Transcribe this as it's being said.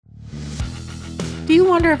Do you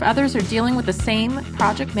wonder if others are dealing with the same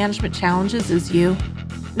project management challenges as you?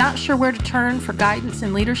 Not sure where to turn for guidance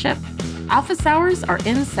and leadership? Office Hours are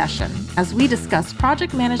in session as we discuss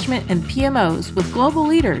project management and PMOs with global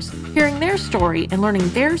leaders, hearing their story and learning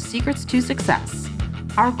their secrets to success.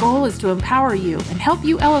 Our goal is to empower you and help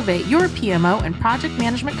you elevate your PMO and project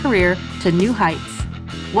management career to new heights.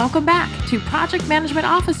 Welcome back to Project Management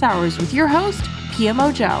Office Hours with your host,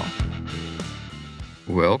 PMO Joe.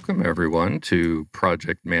 Welcome, everyone, to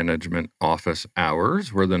Project Management Office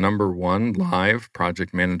Hours. We're the #1 live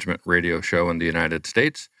project management radio show in the United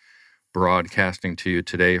States, broadcasting to you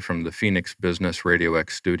today from the Phoenix Business Radio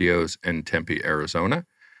X studios in Tempe, Arizona.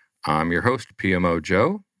 I'm your host, PMO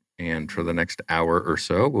Joe, and for the next hour or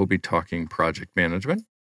so, we'll be talking project management.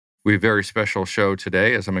 We have a very special show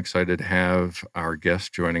today, as I'm excited to have our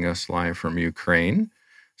guest joining us live from Ukraine.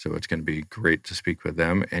 So it's going to be great to speak with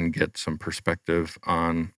them and get some perspective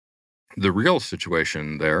on the real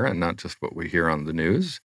situation there and not just what we hear on the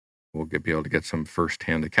news. We'll be able to get some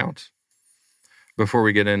firsthand accounts. Before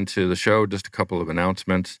we get into the show, just a couple of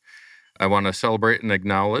announcements. I want to celebrate and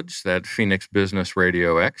acknowledge that Phoenix Business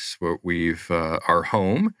Radio X, our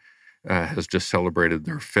home, has just celebrated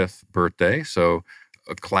their 5th birthday. So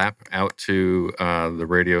a clap out to the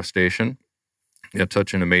radio station. It's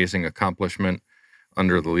such an amazing accomplishment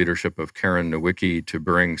under the leadership of Karen Nowicki to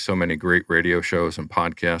bring so many great radio shows and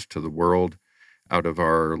podcasts to the world out of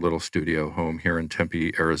our little studio home here in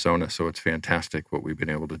Tempe, Arizona. So it's fantastic what we've been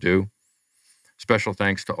able to do. Special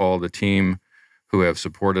thanks to all the team who have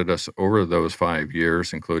supported us over those 5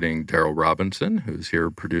 years, including Daryl Robinson, who's here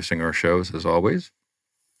producing our shows as always,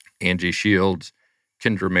 Angie Shields,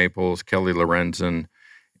 Kendra Maples, Kelly Lorenzen,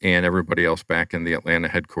 and everybody else back in the Atlanta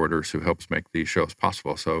headquarters who helps make these shows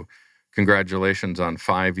possible. So congratulations on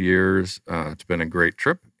 5 years. It's been a great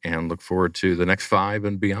trip and look forward to the next 5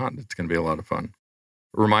 and beyond. It's going to be a lot of fun.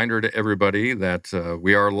 A reminder to everybody that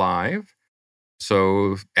we are live.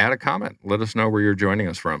 So add a comment. Let us know where you're joining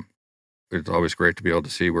us from. It's always great to be able to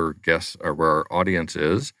see where guests or where our audience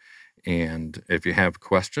is. And if you have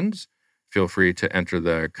questions, feel free to enter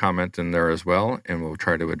the comment in there as well. And we'll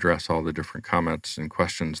try to address all the different comments and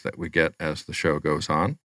questions that we get as the show goes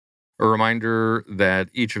on. A reminder that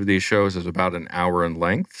each of these shows is about an hour in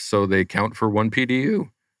length, so they count for 1 PDU,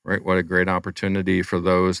 right? What a great opportunity for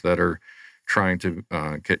those that are trying to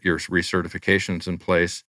get your recertifications in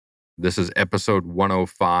place. This is episode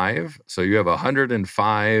 105, so you have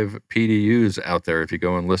 105 PDUs out there if you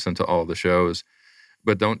go and listen to all the shows.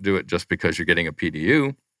 But don't do it just because you're getting a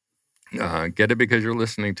PDU. Get it because you're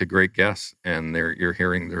listening to great guests and you're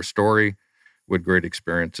hearing their story with great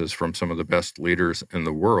experiences from some of the best leaders in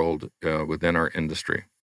the world within our industry.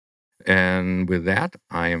 And with that,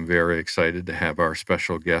 I am very excited to have our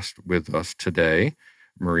special guest with us today,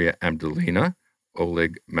 Maria Abdulina,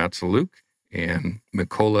 Oleg Matsaluk, and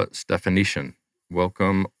Mykola Stefanishin.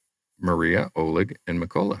 Welcome, Maria, Oleg, and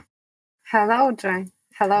Mykola. Hello, Joy.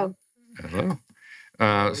 Hello. Hello.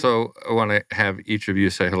 So I want to have each of you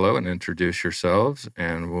say hello and introduce yourselves,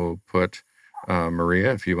 and we'll put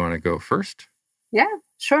Maria, if you want to go first. Yeah,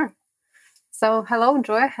 sure. So hello,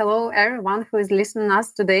 Joy. Hello, everyone who is listening to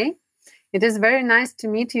us today. It is very nice to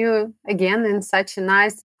meet you again in such a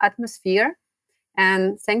nice atmosphere.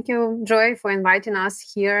 And thank you, Joy, for inviting us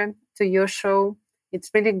here to your show.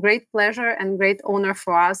 It's really great pleasure and great honor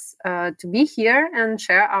for us to be here and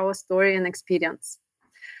share our story and experience.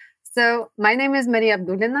 So my name is Maria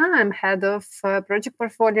Abdulina. I'm head of Project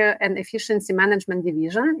Portfolio and Efficiency Management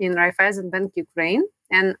Division in Raiffeisen Bank Ukraine,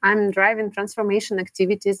 and I'm driving transformation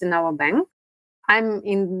activities in our bank. I'm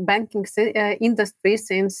in banking industry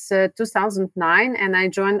since 2009, and I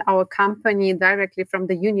joined our company directly from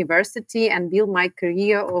the university and built my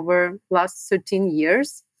career over last 13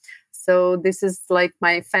 years. So this is like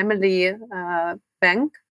my family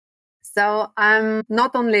bank. So I'm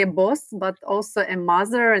not only a boss, but also a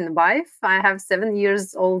mother and wife. I have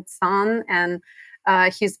 7-year-old son and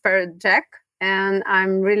his parrot Jack. And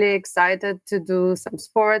I'm really excited to do some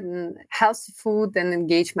sport and healthy food and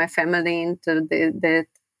engage my family into the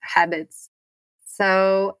habits.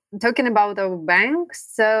 So talking about our bank,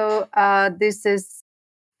 so this is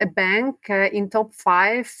a bank in top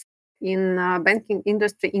 5 in banking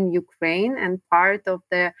industry in Ukraine and part of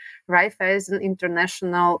the Raiffeisen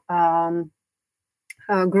International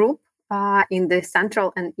group in the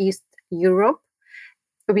Central and East Europe.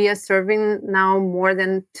 We are serving now more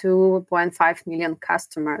than 2.5 million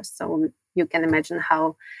customers. So you can imagine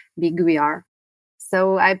how big we are.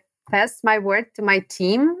 So I pass my word to my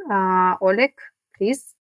team. Oleg,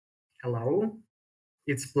 please. Hello.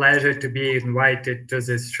 It's a pleasure to be invited to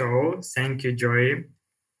this show. Thank you, Joy.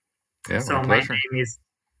 Yeah, So my my name is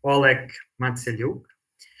Oleg Matseliuk.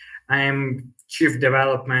 I am Chief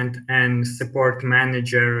Development and Support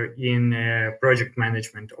Manager in Project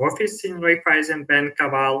Management Office in Raiffeisen Bank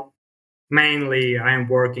Kaval. Mainly, I'm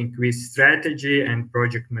working with strategy and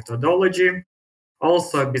project methodology.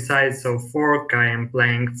 Also, besides of work, I am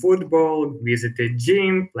playing football, visited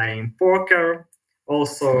gym, playing poker.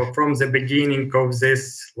 Also, from the beginning of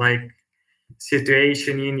this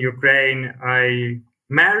situation in Ukraine, I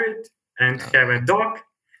married and have a dog.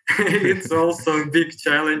 It's also big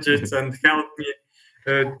challenges and help me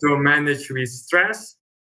to manage with stress.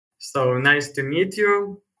 So nice to meet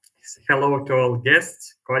you. Hello to all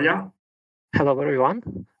guests. Kolya. Hello,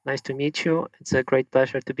 everyone. Nice to meet you. It's a great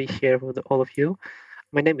pleasure to be here with all of you.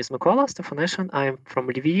 My name is Mykola Stefanishyn. I'm from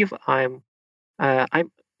Lviv. I'm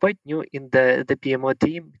quite new in the PMO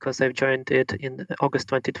team because I've joined it in August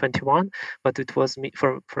 2021. But it was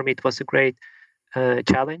for me it was a great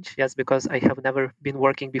challenge. Yes, because I have never been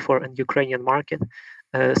working before in Ukrainian market.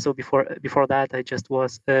 So before that, I just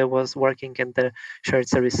was working in the shared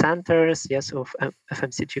service centers, yes, of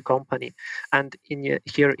FMCG company, and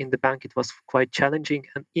here in the bank, it was quite challenging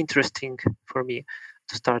and interesting for me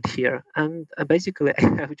to start here. And basically, I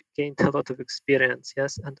have gained a lot of experience,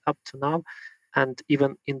 yes, and up to now, and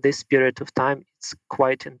even in this period of time, it's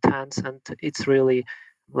quite intense, and it's really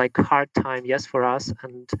like hard time, yes, for us,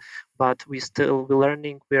 but we're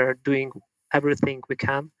learning. We are doing everything we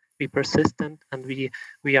can. Be persistent, and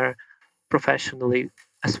we are professionally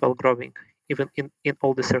as well growing, even in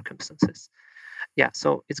all the circumstances. Yeah,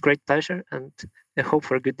 so it's great pleasure, and I hope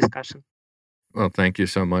for a good discussion. Well, thank you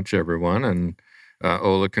so much, everyone, and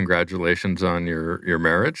Ola, congratulations on your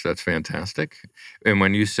marriage. That's fantastic. And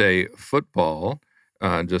when you say football,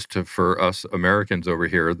 for us Americans over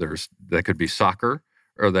here, that could be soccer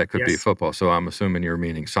or that could be football. So I'm assuming you're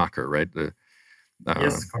meaning soccer, right?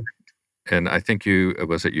 Yes, correct. And I think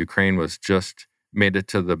Ukraine was just made it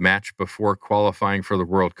to the match before qualifying for the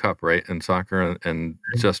World Cup, right? In soccer and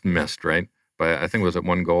just missed, right? But I think was it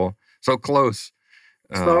one goal? So close.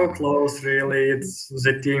 So close, really.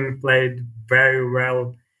 The team played very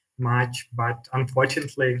well match, but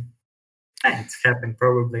unfortunately, it's happened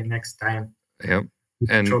probably next time. Yep.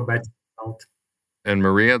 And show better result. And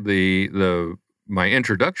Maria, my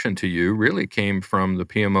introduction to you really came from the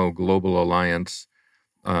PMO Global Alliance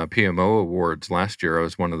PMO Awards last year. I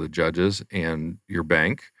was one of the judges, and your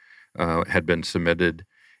bank had been submitted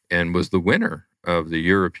and was the winner of the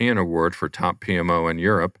European Award for Top PMO in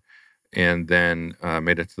Europe, and then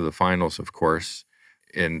made it to the finals, of course.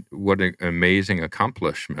 And what an amazing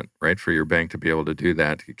accomplishment, right, for your bank to be able to do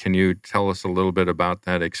that. Can you tell us a little bit about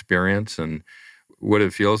that experience and what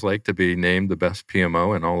it feels like to be named the best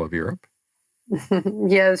PMO in all of Europe?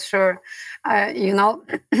 Yes, sure.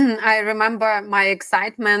 I remember my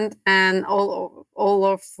excitement and all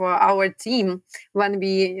of our team when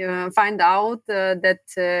we find out that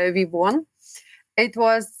we won. It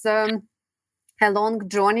was a long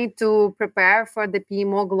journey to prepare for the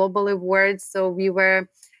PMO Global Awards. So we were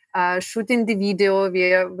shooting the video,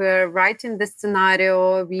 we were writing the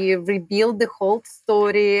scenario, we rebuilt the whole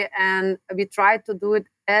story, and we tried to do it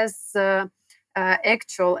as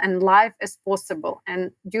actual and live as possible.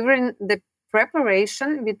 And during the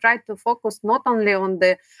preparation, we tried to focus not only on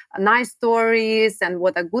the nice stories and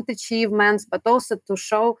what are good achievements, but also to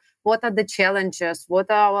show what are the challenges, what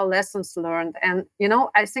are our lessons learned. And,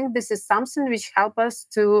 I think this is something which helps us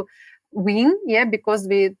to win, because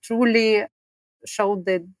we truly showed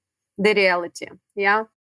the reality.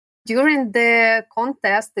 During the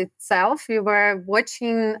contest itself, we were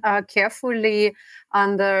watching carefully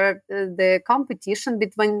under the competition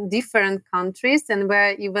between different countries, and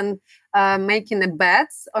we're even making a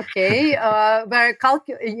bets. Okay, where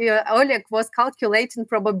Oleg was calculating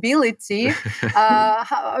probability.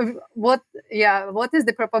 What is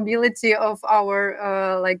the probability of our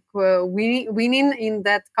winning in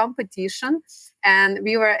that competition? And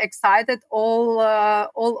we were excited all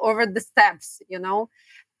over the steps.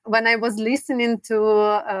 When I was listening to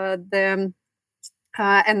the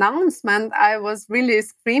announcement, I was really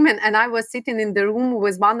screaming, and I was sitting in the room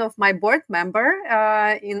with one of my board member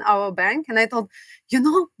in our bank, and I thought, we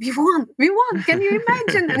won. Can you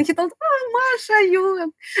imagine? And he thought, oh, Masha,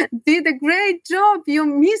 you did a great job. You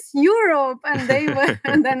Miss Europe, and they were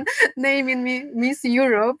then naming me Miss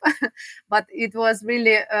Europe. But it was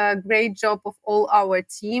really a great job of all our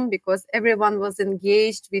team because everyone was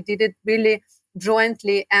engaged. We did it really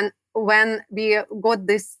jointly, and when we got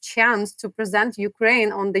this chance to present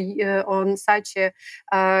Ukraine on such a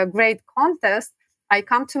great contest, I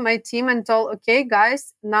come to my team and told, okay,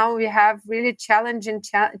 guys, now we have really challenging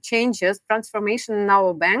changes, transformation in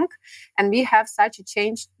our bank, and we have such a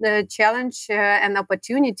challenge and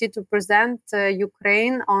opportunity to present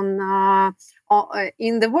Ukraine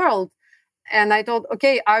in the world. And I told,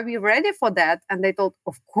 okay, are we ready for that? And they told,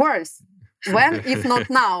 of course. When, if not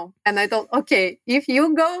now? And I thought, okay, if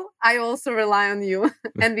you go, I also rely on you.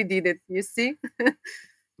 And we did it, you see?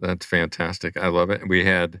 That's fantastic. I love it. We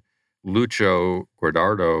had Lucho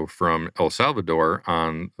Guardado from El Salvador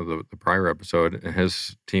on the prior episode, and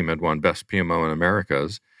his team had won Best PMO in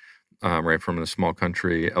Americas, right from the small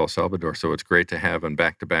country, El Salvador. So it's great to have in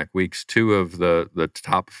back-to-back weeks 2 of the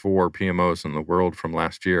top 4 PMOs in the world from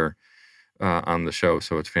last year on the show.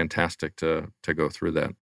 So it's fantastic to go through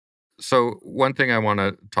that. So one thing I want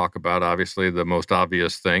to talk about, obviously the most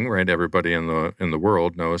obvious thing, right? Everybody in the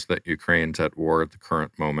world knows that Ukraine's at war at the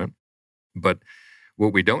current moment. But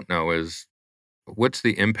what we don't know is what's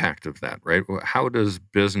the impact of that, right? How does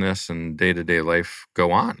business and day-to-day life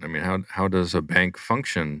go on? I mean, how does a bank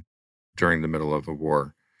function during the middle of a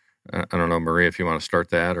war? I don't know, Maria, if you want to start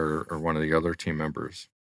that or one of the other team members.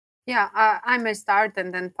 Yeah, I may start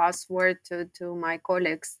and then pass word to my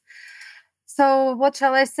colleagues. So what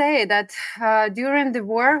shall I say? That during the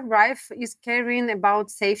war, Raiff is caring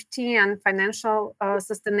about safety and financial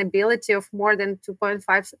sustainability of more than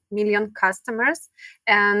 2.5 million customers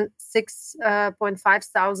and 6.5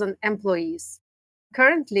 thousand employees.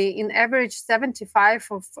 Currently, in average,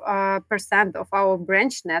 75% of our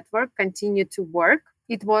branch network continue to work.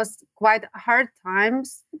 It was quite hard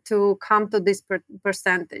times to come to this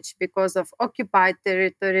percentage because of occupied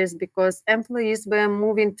territories, because employees were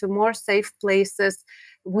moving to more safe places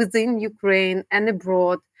within Ukraine and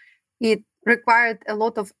abroad. It required a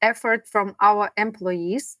lot of effort from our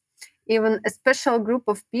employees. Even a special group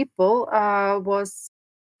of people was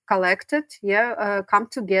collected, come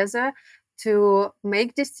together to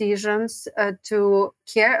make decisions, to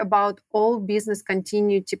care about all business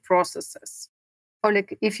continuity processes.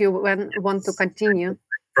 Oleg, if you want to continue.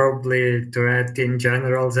 Probably to add in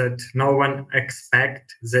general that no one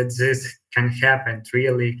expect that this can happen.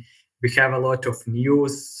 Really, we have a lot of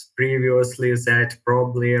news previously that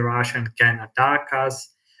probably Russian can attack us,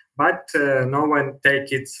 but no one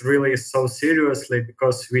take it really so seriously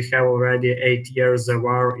because we have already 8 years of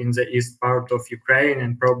war in the east part of Ukraine,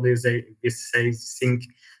 and probably they think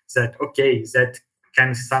that okay, that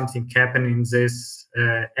can something happen in this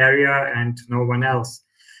area and no one else.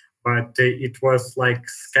 But it was like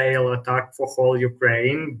scale attack for whole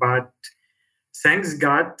Ukraine. But thanks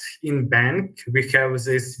God, in bank we have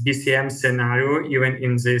this BCM scenario even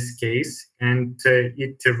in this case, and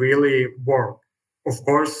it really worked. Of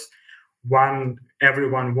course,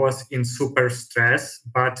 everyone was in super stress,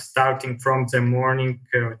 but starting from the morning,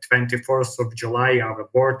 24th of July, our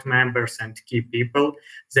board members and key people,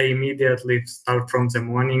 they immediately start from the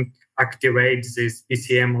morning, activate this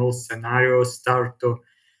BCM scenario, start to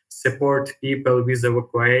support people with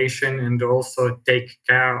evacuation and also take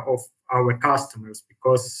care of our customers,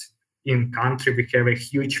 because in country we have a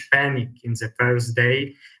huge panic in the first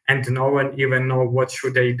day and no one even know what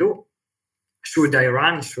should I do. Should I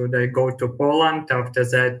run? Should I go to Poland? After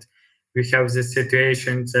that, we have the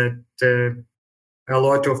situation that a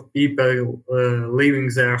lot of people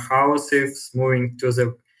leaving their houses, moving to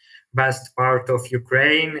the west part of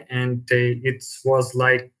Ukraine, and it was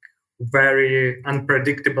like very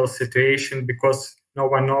unpredictable situation because no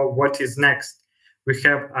one knows what is next. We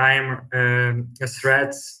have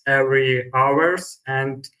threats every hours,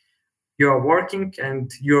 and you are working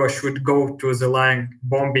and you should go to the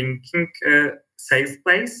bombing safe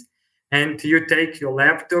place, and you take your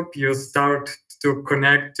laptop, you start to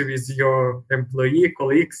connect with your employee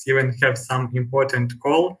colleagues, even have some important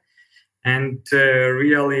call, and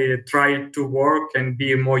really try to work and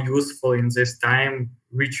be more useful in this time,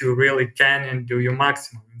 which you really can, and do your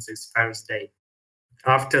maximum in this first day.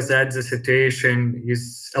 After that, the situation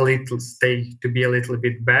is to be a little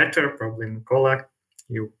bit better. Probably Mikola,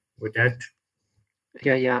 you with that.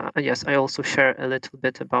 Yes, I also share a little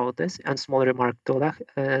bit about this, and small remark to Oleg.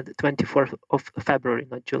 The 24th of February,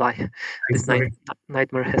 not July, this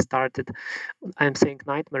nightmare has started. I'm saying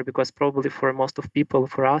nightmare because probably for most of people,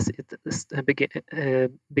 for us,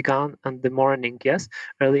 it began in the morning,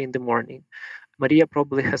 early in the morning. Maria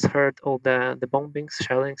probably has heard all the bombings,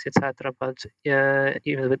 shellings, etc. But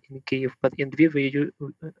even in Kyiv, but in Lviv,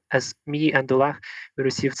 as me and Oleg, we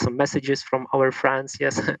received some messages from our friends.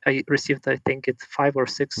 Yes, I received, I think it's 5 or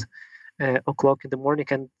 6 o'clock in the morning,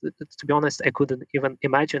 and to be honest, I couldn't even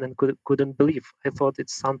imagine and couldn't believe. I thought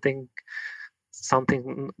it's something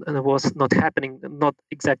was not happening, not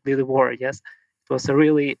exactly the war. Yes, It was a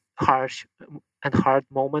really harsh and hard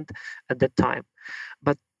moment at that time.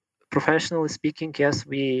 But professionally speaking, yes,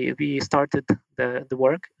 we started the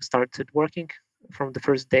work, started working from the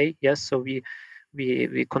first day. Yes, so we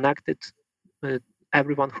connected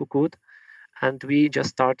everyone who could, and we just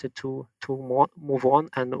started to move on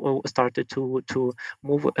and started to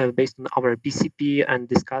move based on our BCP and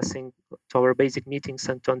discussing to our basic meetings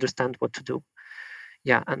and to understand what to do.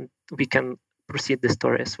 Yeah, and we can proceed the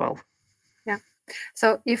story as well. Yeah.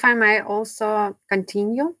 So if I may also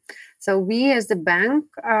continue. So we as the bank,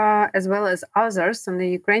 as well as others on the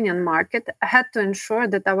Ukrainian market, had to ensure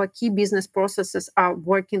that our key business processes are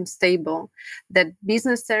working stable, that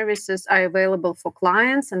business services are available for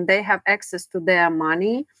clients and they have access to their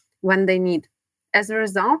money when they need. As a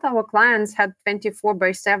result, our clients had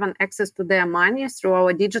 24/7 access to their money through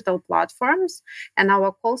our digital platforms, and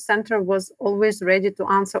our call center was always ready to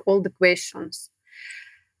answer all the questions.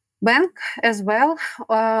 Bank as well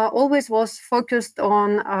always was focused on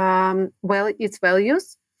its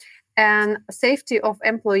values, and safety of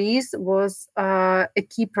employees was a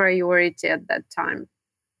key priority at that time.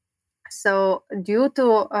 So due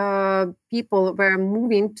to people were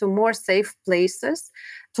moving to more safe places,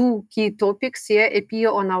 two key topics here appear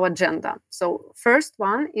on our agenda. So first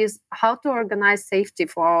one is how to organize safety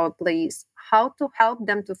for our employees, how to help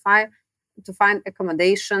them to find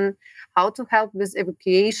accommodation, how to help with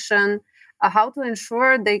evacuation, how to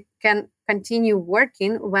ensure they can continue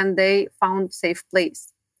working when they found safe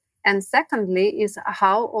place. And secondly is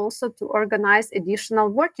how also to organize additional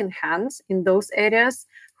working hands in those areas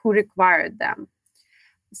who required them.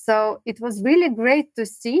 So it was really great to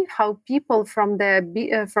see how people from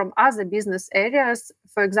other business areas,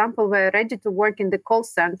 for example, were ready to work in the call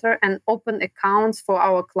center and open accounts for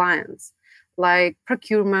our clients, like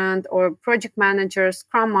procurement or project managers,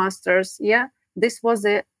 scrum masters. Yeah, this was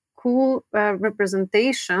a cool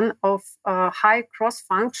representation of high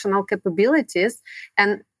cross-functional capabilities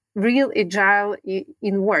and real agile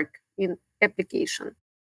in work, in application.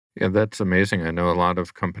 Yeah, that's amazing. I know a lot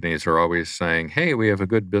of companies are always saying, hey, we have a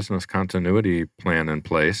good business continuity plan in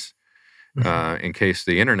place in case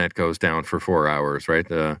the internet goes down for 4 hours, right?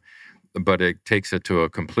 But it takes it to a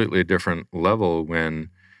completely different level when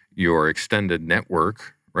your extended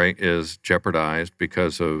network, right, is jeopardized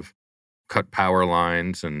because of cut power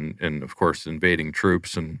lines and of course, invading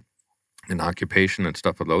troops and occupation and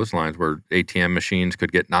stuff of those lines where ATM machines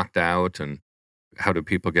could get knocked out, and how do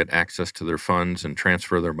people get access to their funds and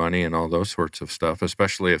transfer their money and all those sorts of stuff,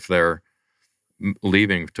 especially if they're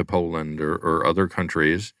leaving to Poland or other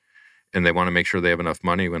countries and they want to make sure they have enough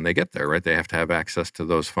money when they get there, right? They have to have access to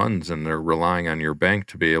those funds and they're relying on your bank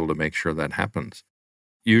to be able to make sure that happens.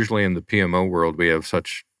 Usually in the PMO world, we have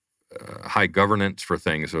such high governance for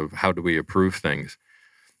things of how do we approve things.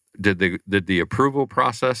 Did the approval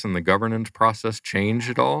process and the governance process change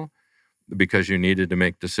at all because you needed to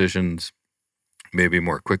make decisions maybe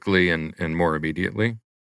more quickly and more immediately?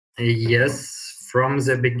 Yes, from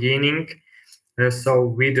the beginning. So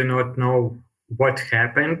we do not know what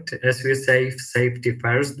happened, as we say, safety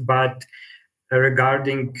first, but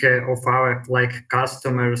regarding of our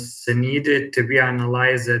customers needed, we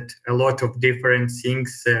analyzed a lot of different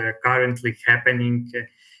things currently happening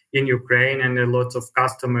in Ukraine, and a lot of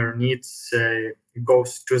customer needs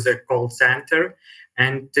goes to the call center,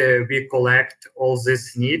 and we collect all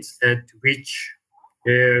these needs at which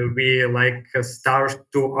we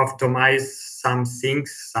start to optimize some things,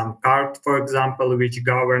 some card, for example, which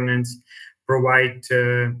governance provide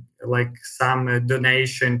some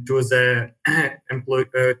donation to the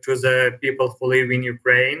to the people who live in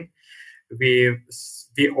Ukraine. We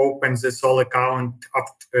open this all account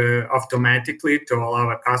automatically to all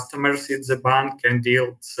our customers in the bank, and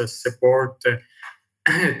deals support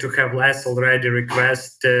to have less already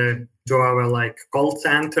requests to our call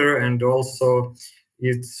center, and also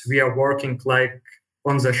we are working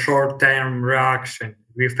on the short-term reaction.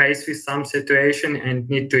 We face with some situation and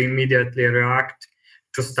need to immediately react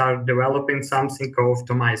to start developing something or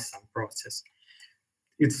optimize some process.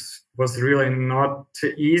 It was really not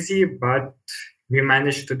easy, but we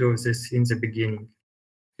managed to do this in the beginning.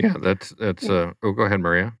 Yeah, that's go ahead,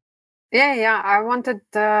 Maria. Yeah. I wanted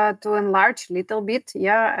to enlarge a little bit,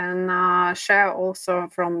 and share also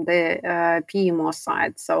from the PMO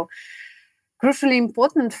side. So crucially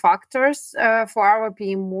important factors for our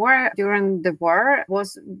PMO during the war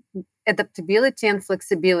was adaptability and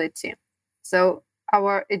flexibility. So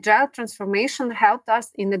our agile transformation helped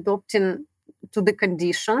us in adapting to the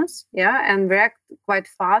conditions, and react quite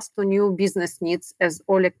fast to new business needs, as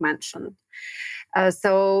Oleg mentioned.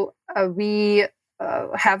 So we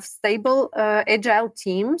have stable, agile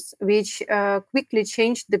teams which quickly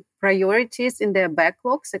change the priorities in their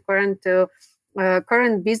backlogs according to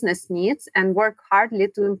current business needs and work hardly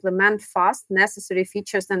to implement fast necessary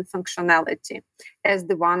features and functionality, as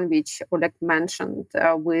the one which Oleg mentioned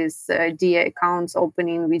with DA accounts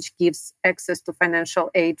opening, which gives access to financial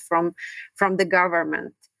aid from the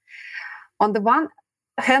government. On the one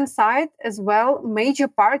hand side as well, major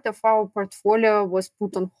part of our portfolio was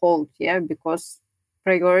put on hold, because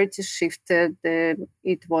priorities shifted.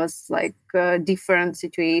 It was like a different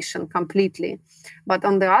situation completely. But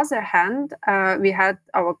on the other hand, we had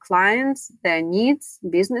our clients, their needs,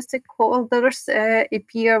 business stakeholders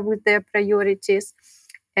appear with their priorities.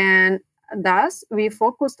 And thus, we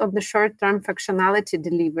focused on the short-term functionality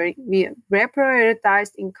delivery. We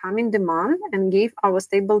reprioritized incoming demand and gave our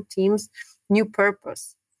stable teams new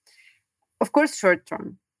purpose. Of course,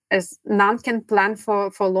 short-term, as none can plan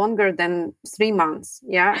for longer than 3 months.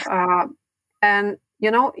 And,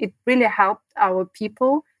 it really helped our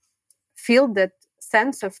people feel that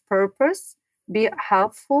sense of purpose, be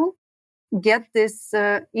helpful, get this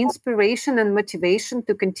inspiration and motivation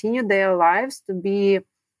to continue their lives, to be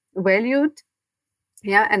valued,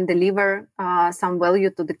 and deliver some value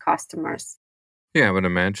to the customers. Yeah, I would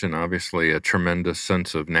imagine, obviously, a tremendous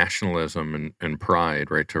sense of nationalism and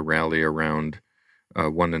pride, right, to rally around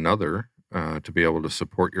one another, to be able to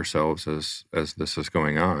support yourselves as this is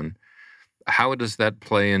going on. How does that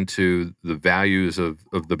play into the values of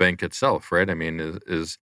the bank itself, right? I mean,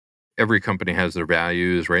 is every company has their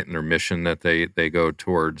values, right, and their mission that they go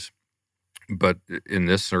towards. But in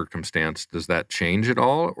this circumstance, does that change at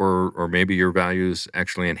all? Or maybe your values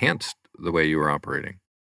actually enhanced the way you were operating?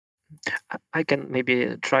 I can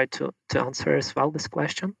maybe try to answer as well this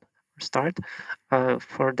question. Start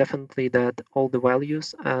for definitely that all the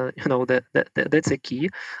values, that's a key.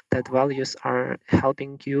 That values are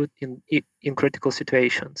helping you in critical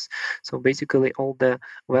situations. So basically, all the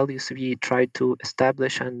values we try to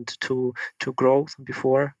establish and to grow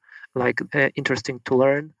before, like interesting to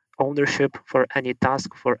learn, ownership for any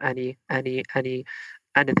task, for anything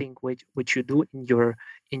which you do in your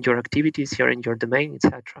activities here in your domain,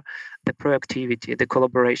 etc. The proactivity, the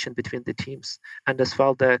collaboration between the teams, and as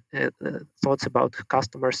well the thoughts about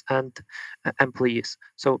customers and employees.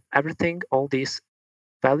 So everything, all these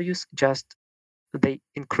values, just they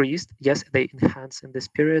increased. Yes, they enhanced in this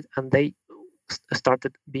period, and they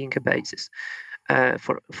started being a basis.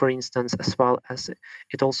 For instance, as well as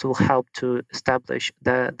it also helped to establish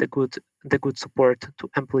the good support to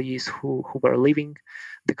employees who were leaving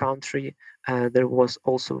the country. There was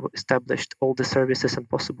also established all the services and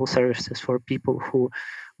possible services for people who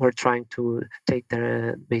were trying to take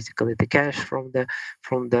their basically the cash from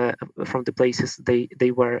the places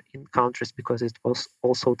they were in countries, because it was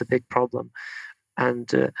also the big problem.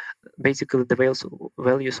 And basically, the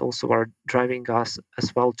values also are driving us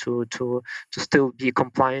as well to still be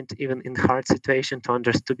compliant even in hard situation,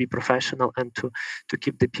 to be professional and to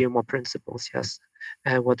keep the PMO principles. Yes,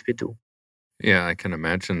 what we do. Yeah, I can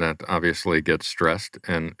imagine that obviously gets stressed,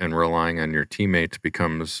 and relying on your teammates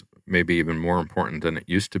becomes maybe even more important than it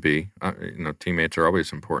used to be. Teammates are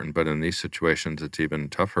always important, but in these situations, it's even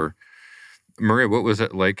tougher. Maria, what was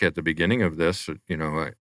it like at the beginning of this?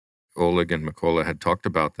 Oleg and Mykola had talked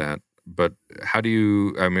about that, but how do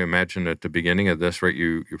you, imagine at the beginning of this, right,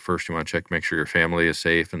 you want to check, make sure your family is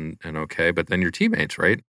safe and okay, but then your teammates,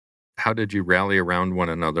 right? How did you rally around one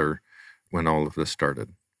another when all of this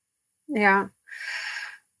started? Yeah.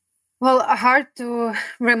 Well, hard to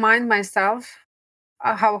remind myself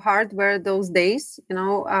how hard were those days.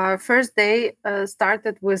 First day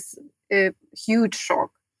started with a huge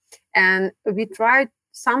shock, and we tried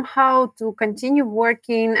somehow to continue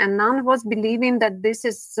working, and none was believing that this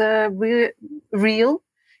is real.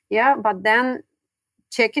 But then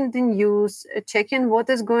checking the news, checking what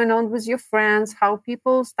is going on with your friends, how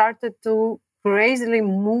people started to crazily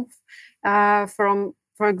move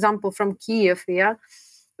for example, from Kiev.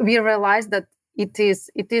 We realized that it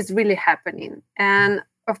is really happening. And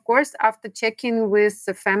of course, after checking with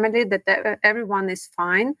the family that everyone is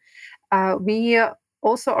fine, we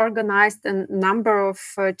also organized a number of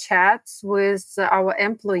chats with our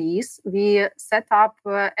employees. We set up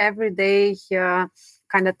every day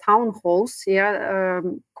kind of town halls,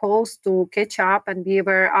 calls to catch up, and we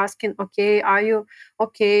were asking, okay, are you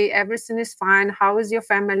okay? Everything is fine. How is your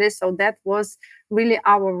family? So that was really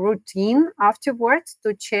our routine afterwards,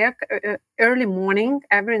 to check early morning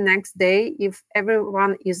every next day if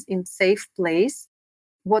everyone is in safe place.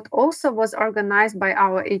 What also was organized by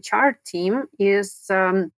our HR team is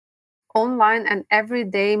online and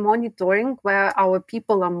everyday monitoring where our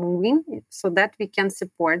people are moving so that we can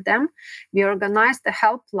support them. We organized a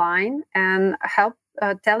helpline and help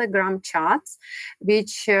Telegram chats,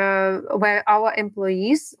 which where our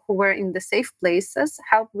employees who were in the safe places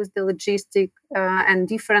help with the logistic and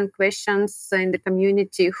different questions in the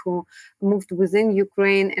community who moved within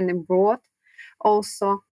Ukraine and abroad.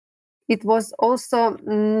 Also, it was also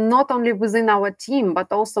not only within our team,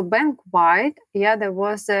 but also bank-wide. Yeah, there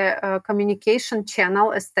was a communication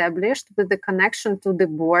channel established with the connection to the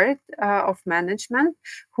board of management,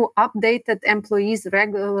 who updated employees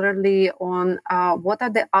regularly on what are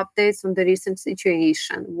the updates on the recent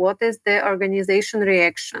situation, what is the organization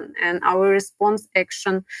reaction, and our response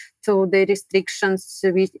action to the restrictions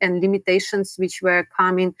and limitations which were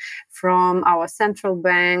coming from our central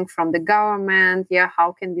bank, from the government. Yeah,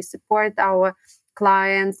 how can we support our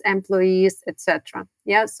clients, employees, etc.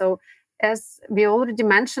 Yeah, so as we already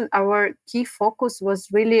mentioned, our key focus was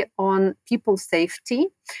really on people safety.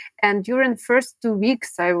 And during first 2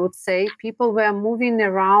 weeks, I would say, people were moving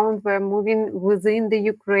around, were moving within the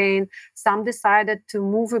Ukraine. Some decided to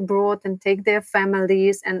move abroad and take their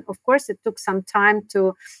families. And of course, it took some time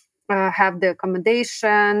to have the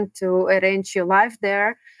accommodation, to arrange your life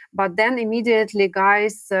there. But then immediately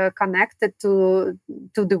guys connected to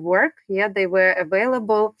the work. Yeah, they were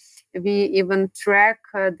available. We even track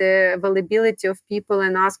the availability of people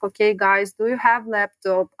and ask, okay, guys, do you have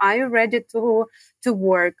laptop? Are you ready to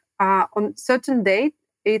work? On certain date,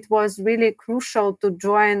 it was really crucial to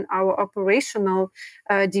join our operational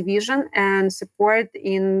division and support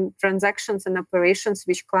in transactions and operations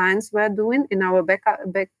which clients were doing in our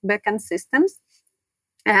backend systems.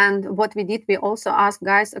 And what we did, we also asked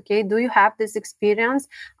guys, okay, do you have this experience?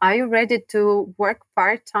 Are you ready to work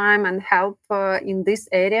part-time and help in this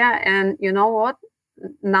area? And you know what?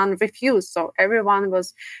 None refused. So everyone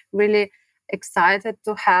was really excited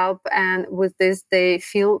to help. And with this, they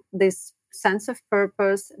feel this sense of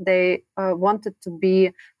purpose. They wanted to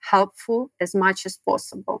be helpful as much as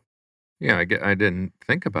possible. Yeah, I didn't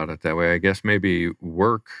think about it that way. I guess maybe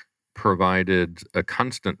work provided a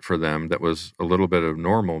constant for them that was a little bit of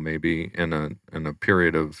normal, maybe in a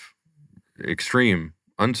period of extreme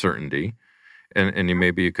uncertainty, and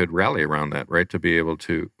you could rally around that, right, to be able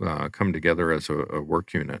to come together as a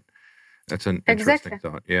work unit. That's an interesting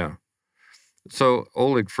thought. Yeah. So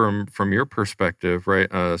Oleg, from your perspective, right,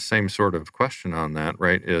 same sort of question on that,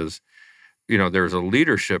 right, is, there's a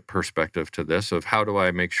leadership perspective to this of how do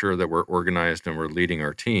I make sure that we're organized and we're leading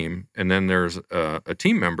our team. And then there's a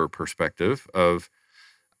team member perspective of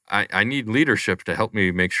I need leadership to help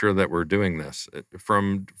me make sure that we're doing this.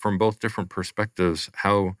 From both different perspectives,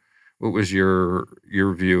 what was your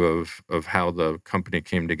view of how the company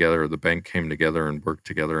came together, or the bank came together and worked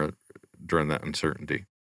together during that uncertainty?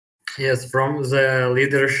 Yes, from the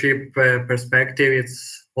leadership perspective,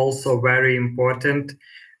 it's also very important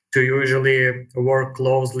to usually work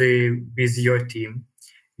closely with your team.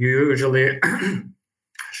 You usually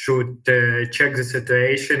should check the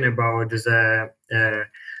situation about the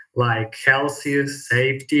healthy,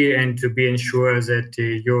 safety, and to be ensure that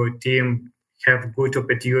your team have good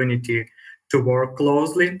opportunity to work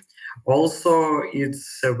closely. Also,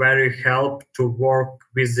 it's very help to work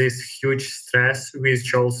with this huge stress,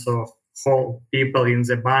 which also whole people in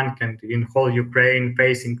the bank and in whole Ukraine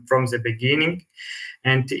facing from the beginning.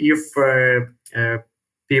 And if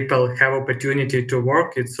people have opportunity to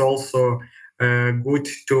work, it's also good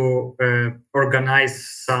to organize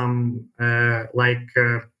some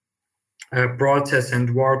process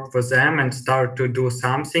and work for them and start to do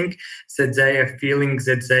something that they are feeling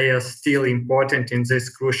that they are still important in this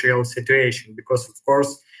crucial situation. Because, of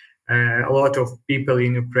course, a lot of people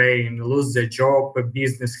in Ukraine lose their job,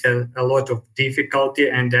 business has a lot of difficulty,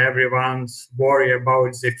 and everyone's worried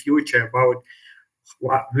about the future, about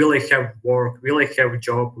will I have work, will I have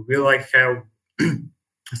job, will I have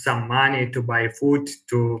some money to buy food,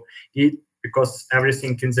 to eat, because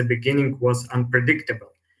everything in the beginning was unpredictable.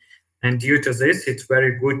 And due to this, it's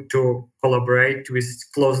very good to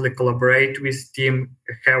closely collaborate with team,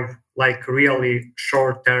 have really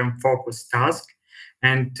short-term focused task,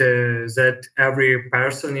 and that every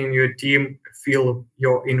person in your team feel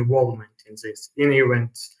your involvement in this, in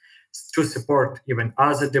events, to support even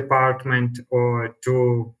other department or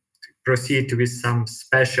to proceed with some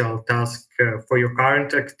special task for your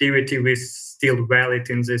current activity with still valid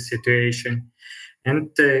in this situation. And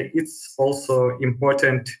it's also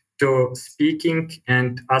important to speaking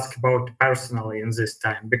and ask about personally in this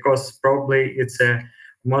time, because probably it's a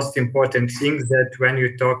most important thing that when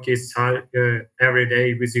you talk is every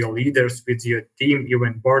day with your leaders, with your team,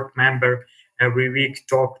 even board member, every week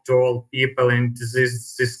talk to all people, and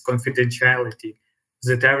this confidentiality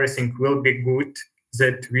that everything will be good,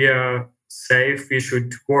 that we are safe. We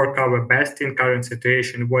should work our best in current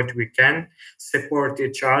situation, what we can, support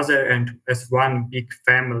each other, and as one big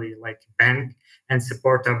family like bank, and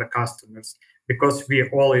support our customers, because we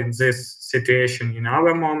all in this situation in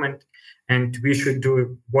our moment, and we should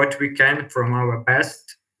do what we can from our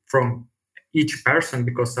best from each person,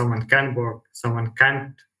 because someone can work, someone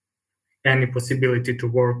can't any possibility to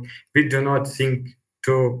work. We do not think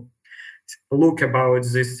to look about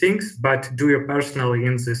these things, but do it personally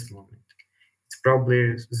in this moment. It's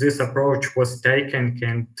probably this approach was taken,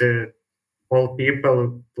 and all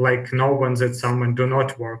people, like no one that someone do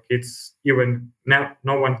not work. It's even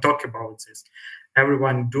no one talk about this.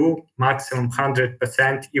 Everyone do maximum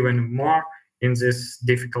 100%, even more in this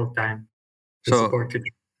difficult time. So,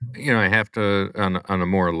 I have to, on a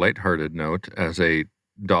more lighthearted note, as a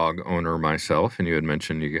dog owner myself, and you had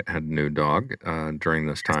mentioned you had a new dog during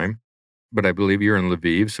this time, but I believe you're in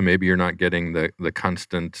Lviv, so maybe you're not getting the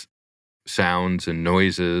constant sounds and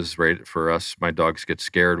noises, right? For us, my dogs get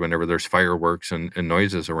scared whenever there's fireworks and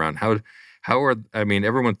noises around.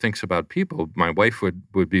 Everyone thinks about people. My wife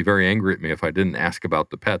would be very angry at me if I didn't ask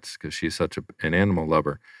about the pets, because she's such an animal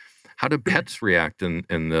lover. How do pets react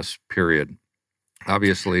in this period?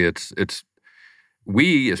 Obviously, it's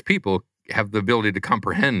we as people have the ability to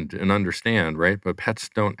comprehend and understand, right? But pets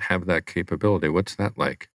don't have that capability. What's that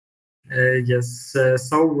like? Yes.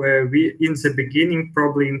 So we, in the beginning,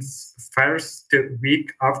 probably in first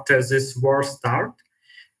week after this war start,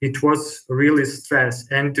 it was really stress,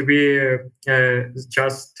 and we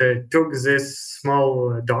just took these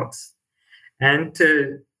small dogs, and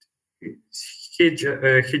he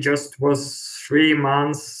just was 3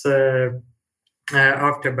 months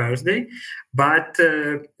after birthday, but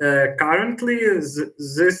currently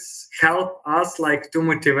this help us like to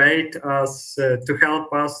motivate us, to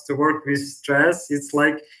help us to work with stress. It's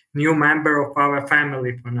like new member of our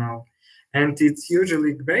family for now, and it's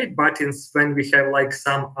usually great. But when we have like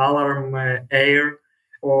some alarm air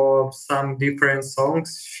or some different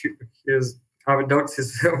songs, our dogs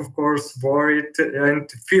is of course worried and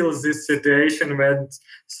feels this situation when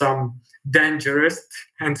some dangerous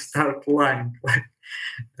and start lying.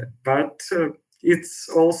 But it's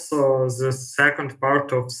also the second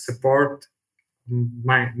part of support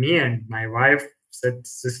me and my wife, that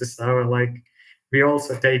this is our we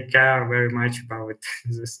also take care very much about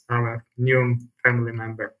this our new family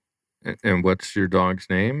member. And what's your dog's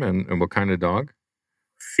name, and what kind of dog?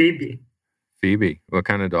 Phoebe. Phoebe. What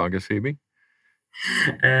kind of dog is Phoebe?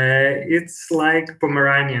 It's like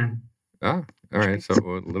Pomeranian. Ah, all right. So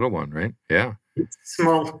a little one, right? Yeah. It's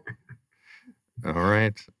small. All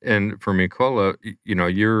right. And for Mykola,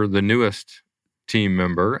 you're the newest team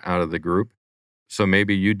member out of the group. So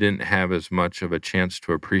maybe you didn't have as much of a chance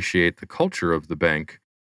to appreciate the culture of the bank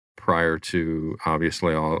prior to,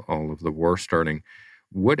 obviously, all of the war starting.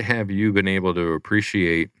 What have you been able to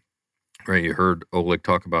appreciate? Right, you heard Oleg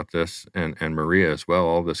talk about this, and Maria as well,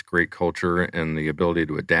 all this great culture and the ability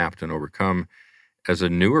to adapt and overcome. As a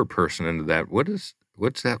newer person into that, what's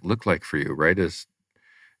that look like for you, right?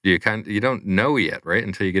 You don't know yet, right,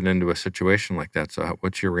 until you get into a situation like that. So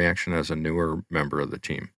what's your reaction as a newer member of the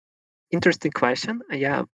team? Interesting question.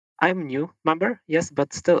 Yeah, I'm new member, yes,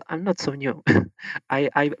 but still I'm not so new.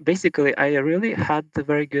 I basically really had a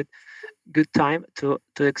very good time to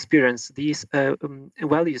experience these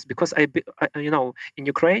values, because I in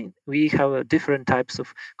Ukraine we have different types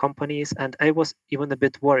of companies, and I was even a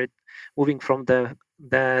bit worried moving from the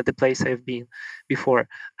place I've been before,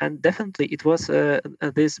 and definitely it was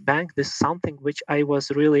this bank, this something which I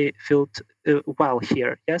was really felt well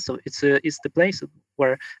here. Yeah, so it's the place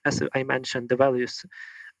where, as I mentioned, the values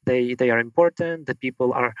they are important, the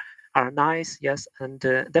people are nice, yes, and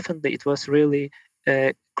definitely it was really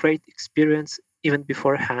a great experience even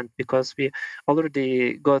beforehand, because we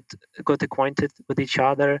already got acquainted with each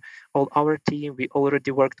other, all our team. We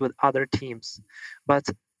already worked with other teams, but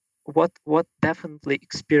what definitely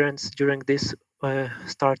experienced during this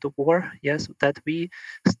start of war, yes, that we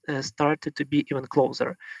started to be even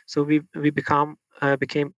closer. So we became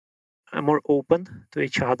more open to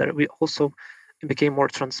each other. We also became more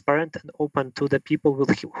transparent and open to the people with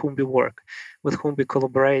whom we work, with whom we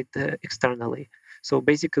collaborate externally. So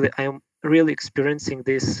basically, I am really experiencing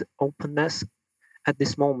this openness at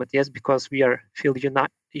this moment, yes, because we feel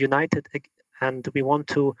united, and we want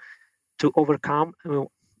to overcome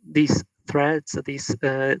these threats,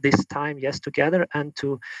 this time, yes, together, and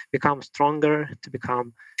to become stronger, to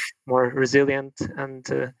become more resilient.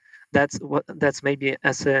 And that's maybe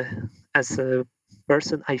as a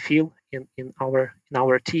person I feel in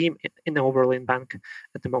our team in Oberlin Bank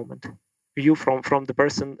at the moment. You from the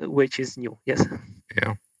person which is new, yes.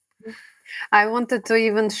 Yeah. I wanted to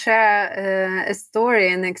even share a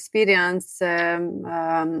story and experience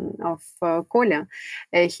of Kolya.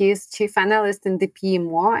 He is chief analyst in the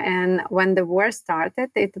PMO, and when the war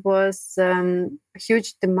started, it was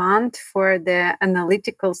huge demand for the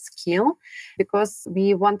analytical skill, because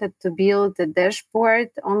we wanted to build a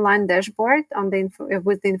dashboard, online dashboard on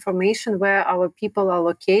with the information where our people are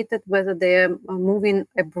located, whether they're moving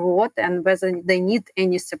abroad, and whether they need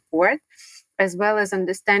any support, as well as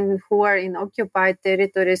understanding who are in occupied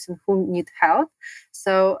territories and who need help.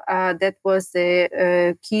 So that was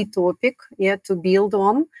a key topic to build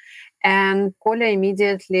on. And Kolya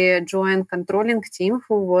immediately joined controlling team,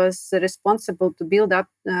 who was responsible to build up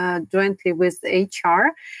jointly with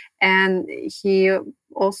HR. And he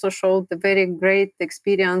also showed the very great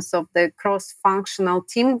experience of the cross-functional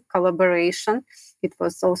team collaboration. It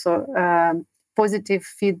was also positive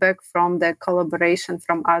feedback from the collaboration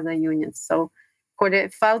from other units. So Kolya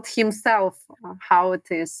felt himself how it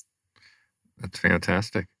is. That's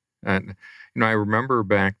fantastic. And I remember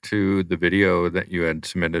back to the video that you had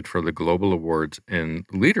submitted for the Global Awards, and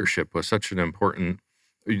leadership was such an important.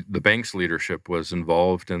 The bank's leadership was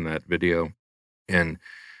involved in that video, and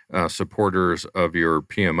supporters of your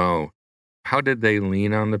PMO. How did they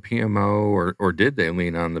lean on the PMO, or did they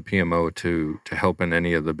lean on the PMO to help in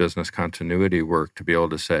any of the business continuity work, to be able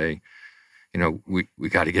to say, we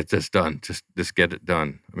got to get this done, just get it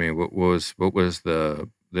done? I mean, what was the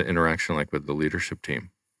interaction like with the leadership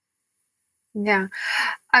team? Yeah,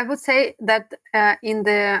 I would say that in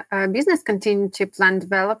the business continuity plan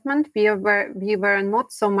development, we were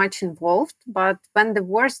not so much involved. But when the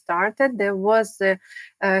war started, there was a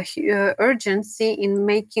urgency in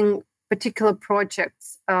making particular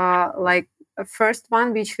projects. Like a first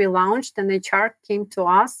one which we launched, and HR came to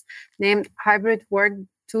us, named Hybrid Work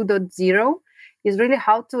 2.0, is really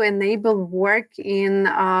how to enable work in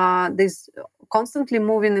this constantly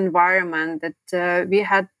moving environment, that we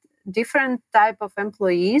had different type of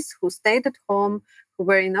employees who stayed at home, who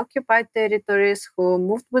were in occupied territories, who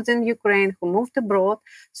moved within Ukraine, who moved abroad.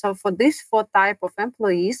 So for these 4 type of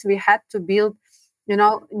employees, we had to build,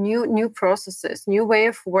 new processes, new way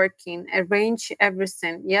of working, arrange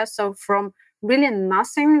everything. Yeah. So from really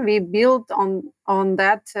nothing, we built on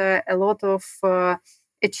that a lot of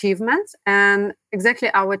achievements, and exactly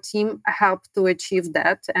our team helped to achieve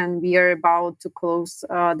that, and we are about to close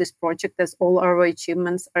this project as all our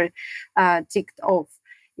achievements are ticked off.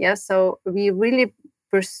 Yeah, so we really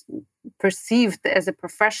perceived as a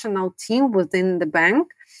professional team within the bank,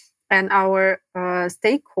 and our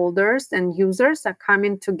stakeholders and users are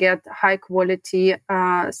coming to get high quality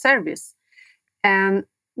service. And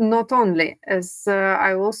not only, as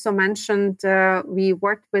I also mentioned, we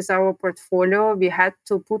worked with our portfolio. We had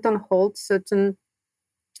to put on hold certain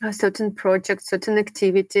projects, certain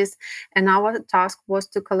activities, and our task was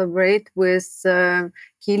to collaborate with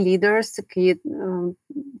key leaders, key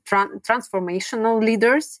transformational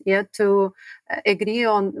leaders, to agree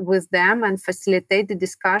on with them and facilitate the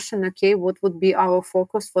discussion. Okay, what would be our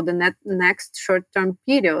focus for the next short-term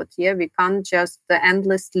period? Yeah, we can't just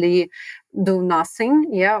endlessly do nothing.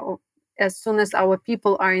 Yeah. As soon as our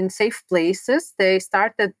people are in safe places, they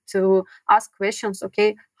started to ask questions.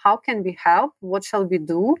 Okay, how can we help? What shall we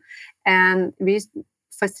do? And we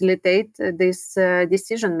facilitate this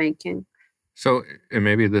decision making. So, and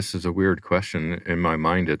maybe this is a weird question in my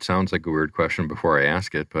mind. It sounds like a weird question before I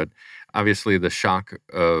ask it, but obviously the shock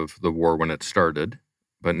of the war when it started,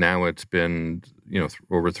 but now it's been,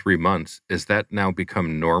 over 3 months. Is that now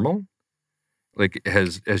become normal? Like,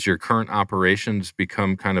 has your current operations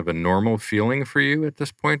become kind of a normal feeling for you at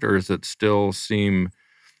this point, or does it still seem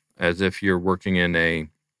as if you're working in a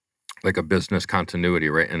business continuity,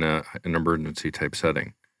 right, in an emergency type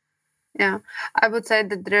setting? Yeah, I would say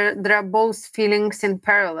that there are both feelings in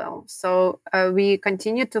parallel. So we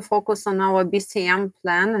continue to focus on our BCM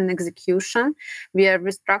plan and execution. We are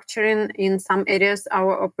restructuring in some areas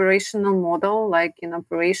our operational model, like in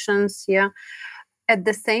operations. Yeah. At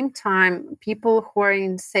the same time, people who are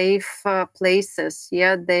in safe places,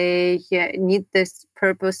 they need this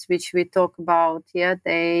purpose which we talk about. Yeah,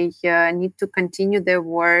 they need to continue their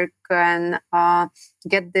work and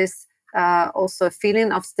get this also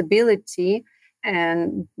feeling of stability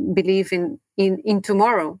and believe in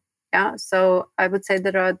tomorrow. Yeah, so I would say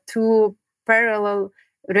there are 2 parallel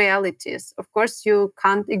realities. Of course, you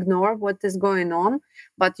can't ignore what is going on,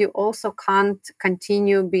 but you also can't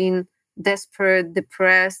continue being desperate,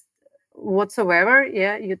 depressed, whatsoever.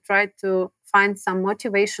 Yeah, you try to find some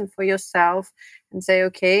motivation for yourself and say,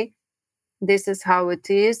 okay, this is how it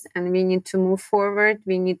is, and we need to move forward.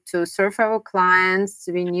 We need to serve our clients.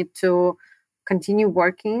 We need to continue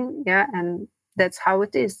working. Yeah, and that's how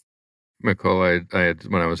it is. Mykola,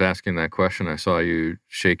 when I was asking that question, I saw you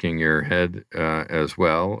shaking your head as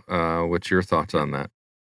well. What's your thoughts on that?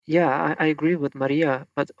 Yeah, I agree with Maria,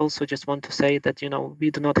 but also just want to say that, we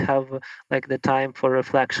do not have like the time for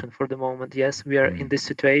reflection for the moment. Yes, we are in this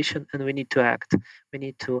situation and we need to act. We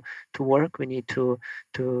need to work. We need to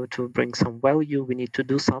bring some value. We need to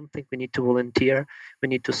do something. We need to volunteer. We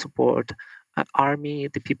need to support army,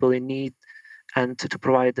 the people in need, and to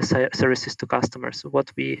provide the services to customers,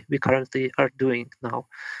 what we currently are doing now.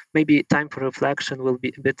 Maybe time for reflection will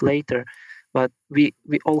be a bit later, but we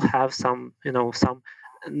all have some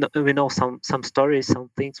stories, some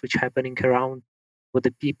things which happening around with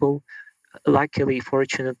the people. Luckily,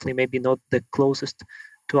 fortunately, maybe not the closest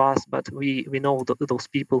to us, but we know those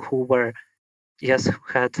people who were, who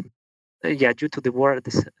had, due to the war,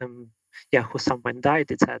 this, who someone died,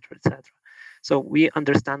 etc., etc. So we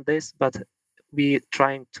understand this, but we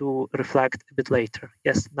trying to reflect a bit later.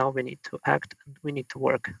 Yes, now we need to act and we need to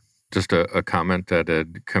work. Just a comment that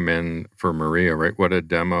had come in for Maria, right? What a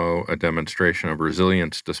demonstration of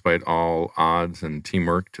resilience despite all odds and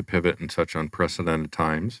teamwork to pivot in such unprecedented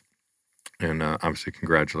times. And obviously,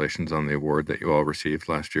 congratulations on the award that you all received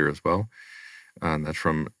last year as well. That's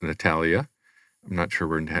from Natalia. I'm not sure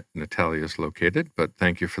where Natalia is located, but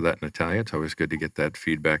thank you for that, Natalia. It's always good to get that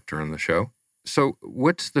feedback during the show. So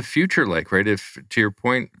what's the future like, right? If, to your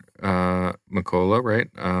point, Mykola, right?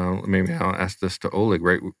 Maybe I'll ask this to Oleg,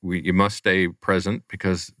 right? You must stay present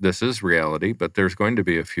because this is reality, but there's going to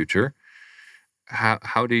be a future.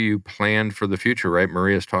 How do you plan for the future, right?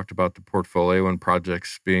 Maria's talked about the portfolio and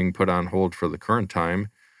projects being put on hold for the current time,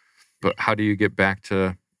 but how do you get back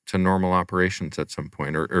to normal operations at some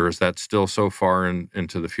point? Or is that still so far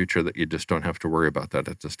into the future that you just don't have to worry about that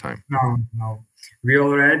at this time? No. We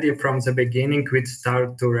already, from the beginning, we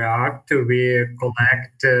start to react. We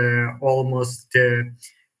collect almost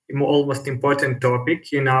important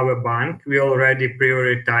topic in our bank. We already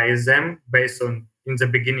prioritize them based on, in the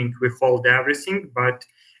beginning, we hold everything,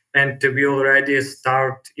 and we already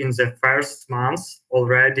start in the first months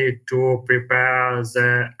already to prepare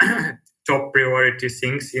the top priority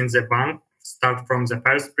things in the bank. Start from the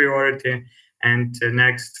first priority and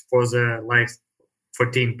next for the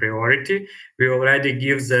 14 priority. We already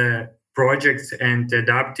give the projects and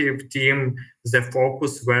adaptive team the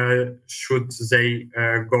focus where should they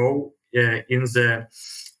go in the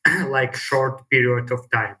short period of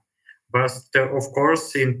time. But of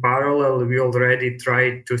course, in parallel, we already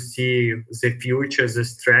try to see the future, the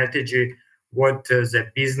strategy, what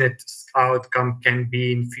the business outcome can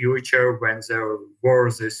be in future when the war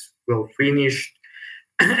will finish.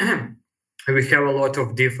 We have a lot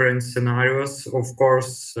of different scenarios. Of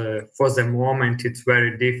course, for the moment, it's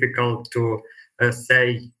very difficult to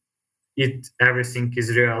say everything is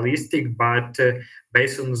realistic, but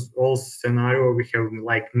based on all scenario, we have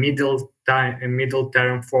middle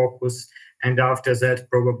term focus, and after that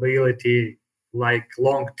probability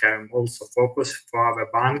long term also focus for our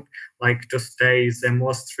bank, to stay the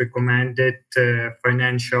most recommended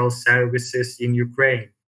financial services in Ukraine.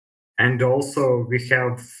 And also we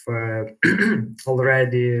have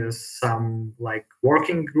already some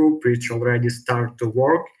working group which already start to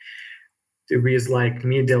work with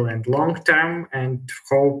middle and long term, and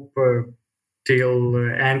hope till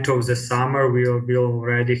end of the summer we'll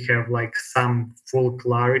already have some full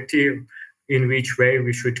clarity in which way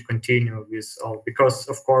we should continue with all, because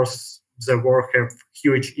of course the war have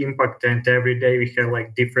huge impact and every day we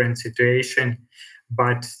have different situation,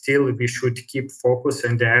 but still we should keep focus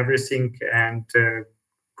on everything and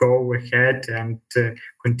go ahead and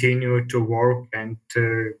continue to work and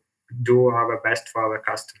do our best for our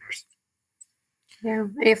customers. Yeah,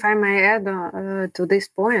 if I may add to this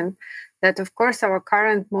point, that of course our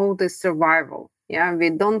current mode is survival. Yeah, we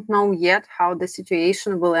don't know yet how the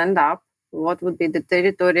situation will end up, what would be the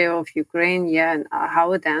territory of Ukraine, and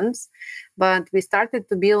how it ends. But we started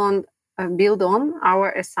to build on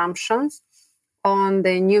our assumptions on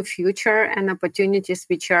the new future and opportunities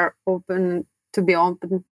which are open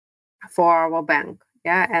for our bank.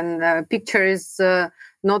 Yeah, and the picture is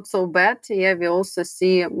not so bad. Yeah, we also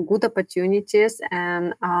see good opportunities,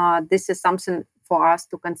 and this is something for us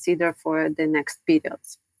to consider for the next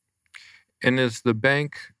periods. And is the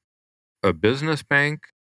bank a business bank,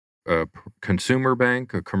 a consumer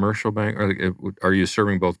bank, a commercial bank? Are you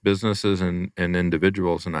serving both businesses and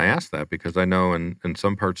individuals? And I ask that because I know in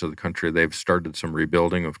some parts of the country they've started some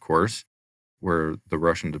rebuilding, of course, where the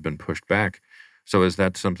Russians have been pushed back. So is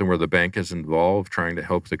that something where the bank is involved, trying to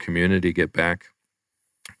help the community get back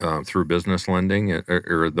through business lending?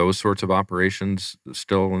 Are those sorts of operations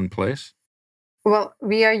still in place? Well,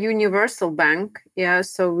 we are universal bank, yeah.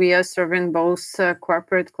 So we are serving both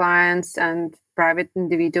corporate clients and private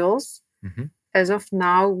individuals. Mm-hmm. As of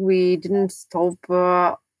now, we didn't stop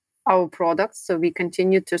our products, so we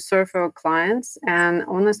continue to serve our clients. And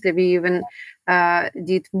honestly, we even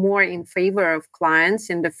did more in favor of clients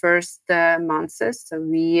in the first months. So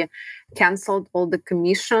we canceled all the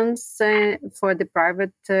commissions for the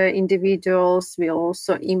private individuals. We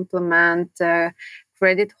also implement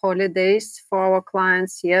credit holidays for our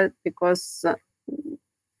clients here, because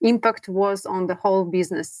impact was on the whole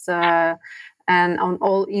business and on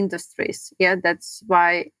all industries. Yeah, that's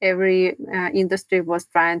why every industry was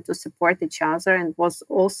trying to support each other, and was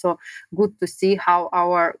also good to see how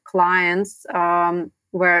our clients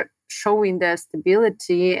were showing their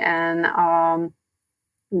stability, and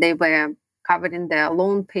they were covering their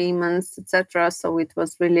loan payments, etc. So it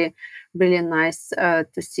was really, really nice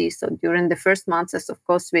to see. So during the first months, of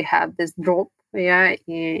course, we have this drop,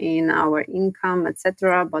 in our income,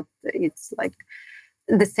 etc. But it's like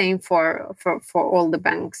the same for all the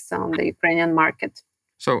banks on the Ukrainian market.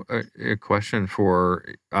 So a question for,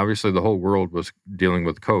 obviously the whole world was dealing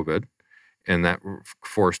with COVID, and that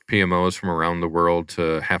forced PMOs from around the world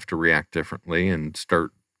to have to react differently and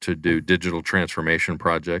start to do digital transformation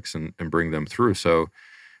projects and bring them through. So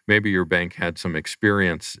maybe your bank had some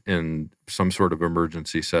experience in some sort of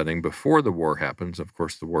emergency setting before the war happens. Of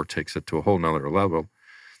course, the war takes it to a whole nother level.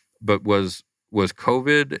 But was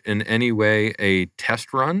COVID in any way a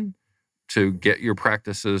test run to get your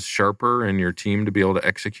practices sharper and your team to be able to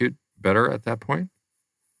execute better at that point?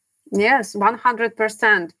 Yes,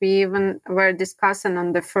 100%. We even were discussing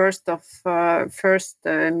on the first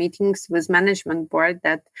meetings with management board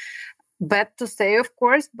that, bad to say, of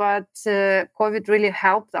course, but COVID really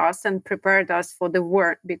helped us and prepared us for the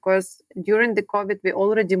war, because during the COVID, we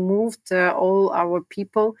already moved all our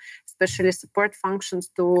people, especially support functions,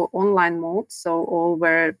 to online mode. So all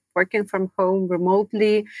were working from home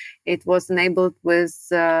remotely. It was enabled with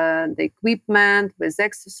the equipment, with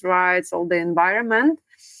access rights, all the environment.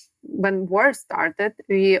 When war started,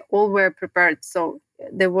 we all were prepared. So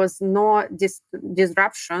there was no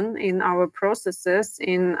disruption in our processes,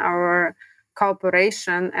 in our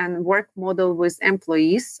cooperation and work model with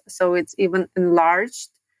employees. So it's even enlarged.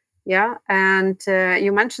 Yeah. And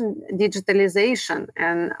you mentioned digitalization,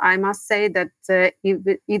 and I must say that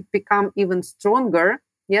it become even stronger.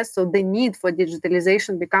 Yes. So the need for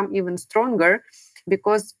digitalization become even stronger,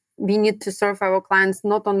 because we need to serve our clients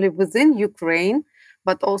not only within Ukraine,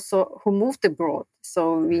 but also who moved abroad.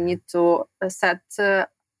 So we need to set a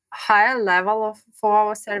higher level for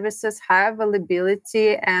our services, high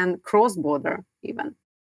availability, and cross-border even.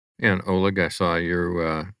 And Oleg, I saw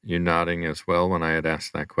you nodding as well when I had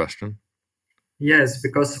asked that question. Yes,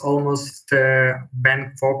 because almost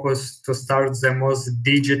bank focus to start the most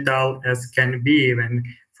digital as can be. Even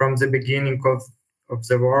from the beginning of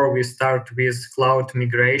the war, we start with cloud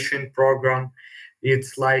migration program.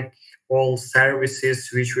 It's like all services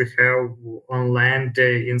which we have on land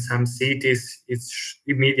in some cities, it's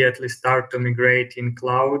immediately start to migrate in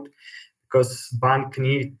cloud, because bank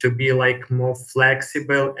need to be like more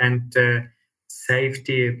flexible and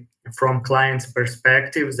safety from client's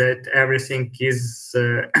perspective, that everything is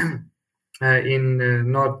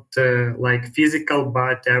in not like physical,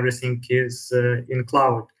 but everything is in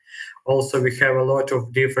cloud. Also, we have a lot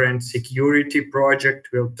of different security projects.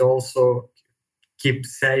 We'll also keep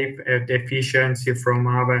safe and efficiency from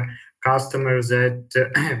our customers,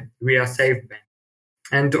 that we are safe bank.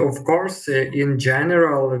 And of course, in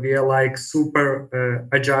general, we are like super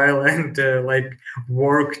agile and like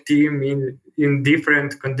work team in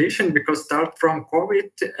different conditions, because start from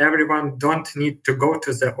COVID, everyone don't need to go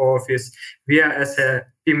to the office. We are, as a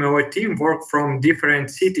PMO team, work from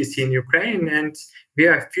different cities in Ukraine, and we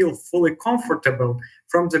feel fully comfortable.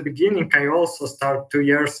 From the beginning, I also started 2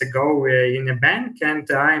 years ago in a bank, and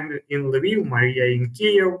I'm in Lviv, Maria in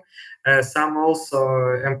Kyiv. Some also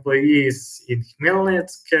employees in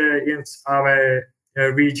Khmelnytsk in our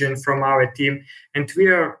region from our team, and we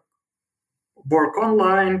are work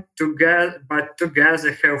online together, but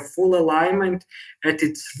together have full alignment. And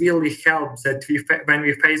it really helps that when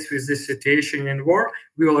we face with this situation in war,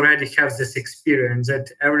 we already have this experience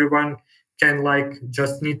that everyone can like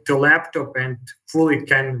just need to laptop and fully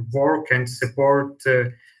can work and support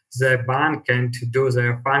the bank and do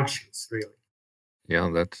their functions really. Yeah,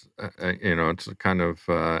 that's it's kind of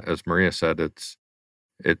as Maria said,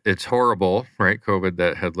 it's horrible, right? COVID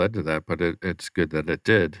that had led to that, but it's good that it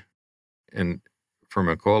did. And for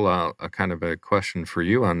Mykola, a kind of a question for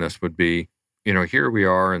you on this would be, here we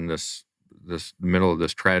are in this middle of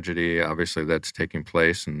this tragedy, obviously that's taking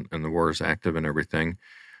place, and the war is active and everything.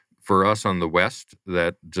 For us on the West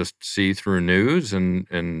that just see through news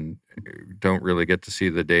and don't really get to see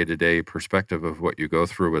the day-to-day perspective of what you go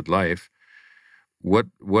through with life,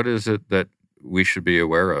 what is it that we should be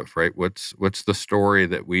aware of, right? What's the story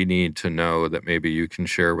that we need to know that maybe you can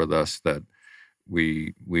share with us that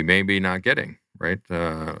we may be not getting, right?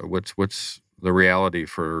 What's the reality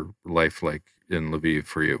for life like in Lviv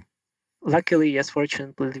for you? Luckily, yes,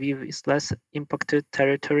 fortunately, Lviv is less impacted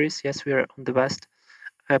territories. Yes, we are on the west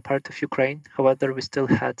part of Ukraine. However, we still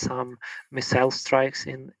had some missile strikes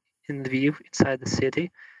in Lviv, inside the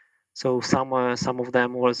city. So some of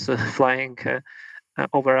them was flying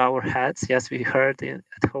over our heads. Yes, we heard at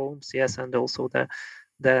homes. Yes, and also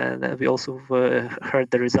we also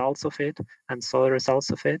heard the results of it and saw the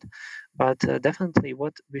results of it. But definitely,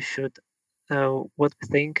 what we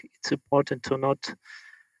think it's important to not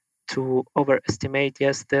to overestimate,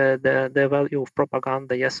 yes, the value of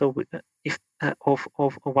propaganda. Yes, so if of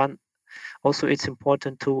one, also it's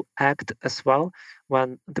important to act as well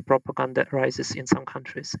when the propaganda arises in some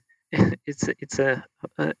countries. It's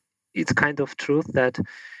kind of truth that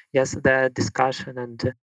yes, the discussion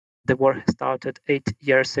and the war started 8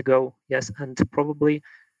 years ago. Yes, and probably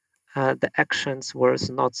the actions were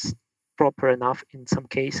not proper enough in some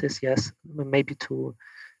cases. Yes, maybe to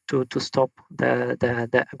stop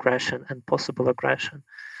the aggression and possible aggression,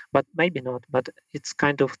 but maybe not. But it's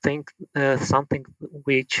kind of something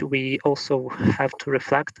which we also have to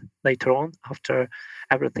reflect later on after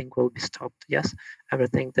everything will be stopped. Yes,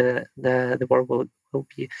 everything the war will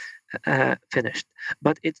be finished.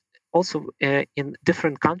 But it's also in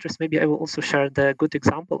different countries. Maybe I will also share the good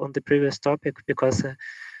example on the previous topic, because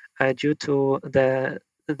due to the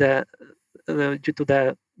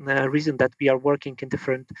reason that we are working in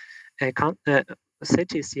different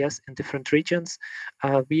cities, yes, in different regions,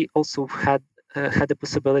 we also had the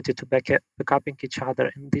possibility to back up each other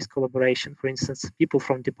in this collaboration. For instance, people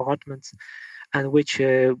from departments and which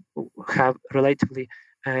have relatively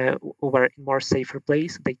were in more safer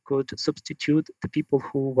place, they could substitute the people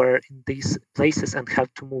who were in these places and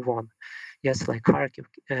have to move on. Yes, like Kharkiv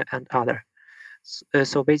and other.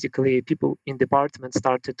 So basically, people in departments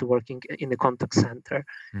started to working in the contact center.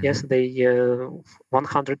 Mm-hmm. Yes, they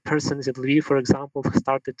 100 persons in Lviv, for example,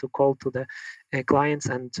 started to call to the clients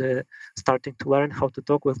and starting to learn how to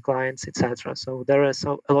talk with clients, etc. So there are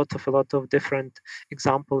a lot of different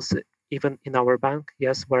examples, even in our bank.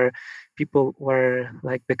 Yes, where people were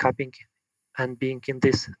like backupping and being in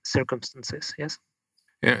these circumstances. Yes.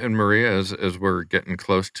 Yeah, and Maria, as we're getting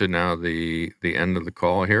close to now the end of the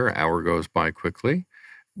call here, an hour goes by quickly.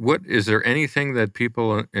 What is there anything that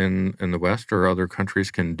people in the West or other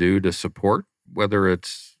countries can do to support, whether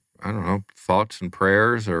it's, I don't know, thoughts and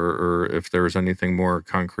prayers, or if there's anything more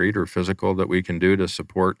concrete or physical that we can do to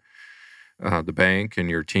support the bank and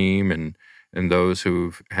your team and those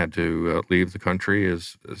who've had to leave the country?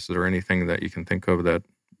 Is there anything that you can think of that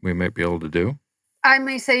we might be able to do? I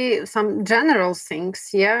may say some general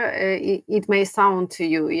things, it may sound to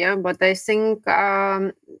you, but I think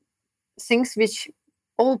things which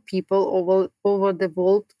all people over the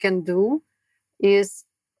world can do is,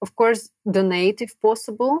 of course, donate if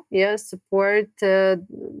possible, support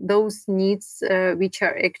those needs which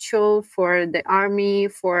are actual for the army,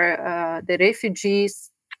 for the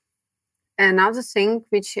refugees. Another thing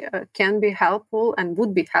which can be helpful and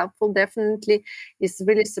would be helpful definitely is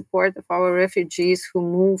really support of our refugees who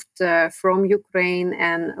moved from Ukraine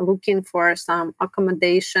and looking for some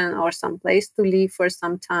accommodation or some place to live for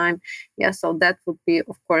some time. So that would be,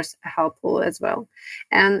 of course, helpful as well.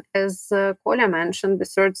 And as Kolya mentioned, the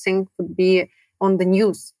third thing would be on the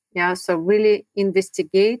news. So really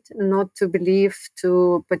investigate, not to believe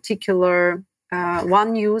to particular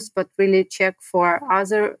one news, but really check for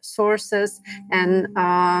other sources and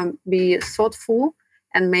be thoughtful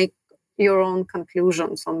and make your own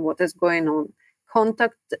conclusions on what is going on.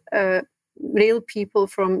 Contact real people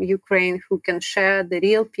from Ukraine who can share the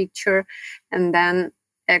real picture, and then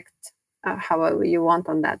act however you want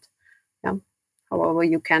on that. However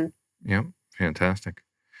you can. Yeah, fantastic.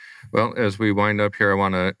 Well, as we wind up here, I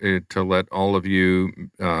want to let all of you,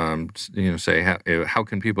 say how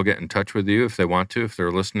can people get in touch with you if they want to, if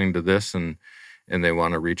they're listening to this and they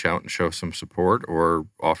want to reach out and show some support or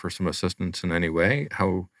offer some assistance in any way.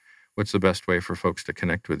 What's the best way for folks to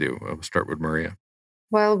connect with you? We'll start with Maria.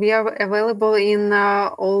 Well, we are available in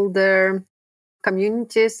all the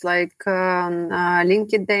communities like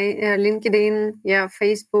LinkedIn,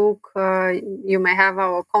 Facebook. You may have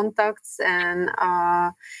our contacts, and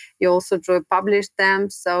you also publish them.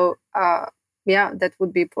 So that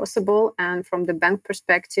would be possible. And from the bank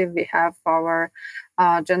perspective, we have our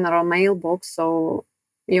general mailbox. So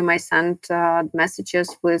you may send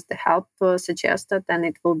messages with the help suggested, and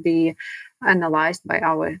it will be analyzed by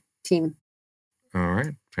our team. All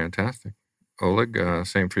right, fantastic. Oleg,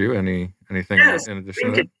 same for you. Anything in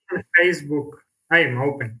addition to that? Facebook, I am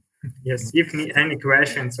open. Yes, if any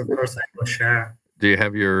questions, of course, I will share. Do you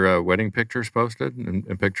have your wedding pictures posted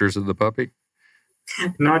and pictures of the puppy?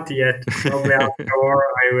 Not yet. Probably after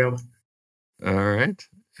I will. All right.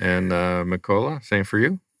 And Mykola, same for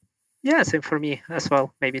you? Yeah, same for me as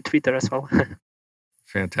well. Maybe Twitter as well.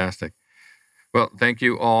 Fantastic. Well, thank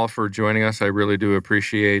you all for joining us. I really do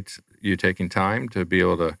appreciate you taking time to be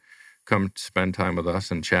able to come spend time with us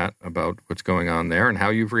and chat about what's going on there and how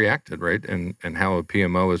you've reacted, right? And how a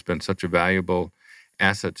PMO has been such a valuable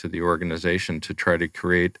asset to the organization to try to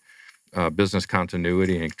create business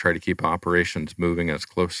continuity and try to keep operations moving as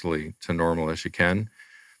closely to normal as you can.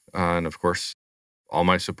 And of course, all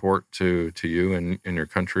my support to you and your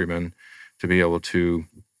countrymen to be able to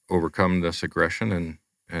overcome this aggression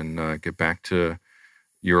and get back to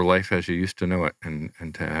your life as you used to know it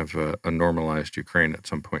and to have a normalized Ukraine at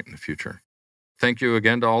some point in the future. Thank you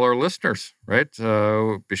again to all our listeners, right?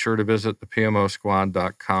 Be sure to visit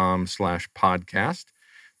thepmosquad.com/podcast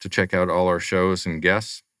to check out all our shows and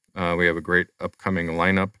guests. We have a great upcoming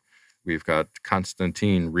lineup. We've got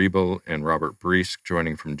Konstantin Riebel and Robert Briesk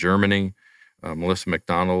joining from Germany. Melissa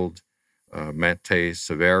McDonald, Mate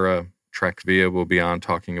Severa, Trek Via will be on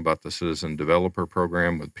talking about the Citizen Developer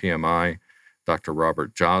Program with PMI. Dr.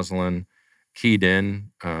 Robert Joslin. Keyed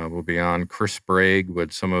in will be on. Chris Sprague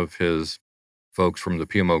with some of his folks from the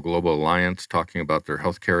PMO Global Alliance talking about their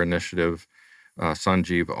healthcare initiative.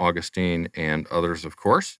 Sanjeev Augustine and others, of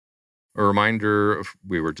course. A reminder,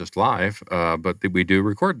 we were just live, but we do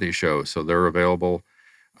record these shows, so they're available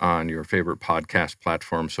on your favorite podcast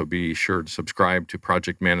platform. So be sure to subscribe to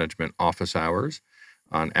Project Management Office Hours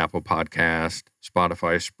on Apple Podcast,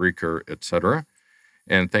 Spotify, Spreaker, etc.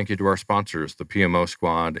 And thank you to our sponsors, the PMO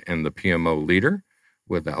Squad and the PMO Leader.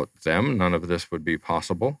 Without them, none of this would be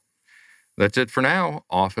possible. That's it for now.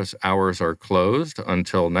 Office hours are closed.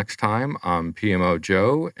 Until next time, I'm PMO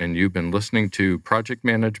Joe, and you've been listening to Project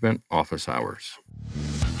Management Office Hours.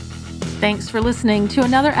 Thanks for listening to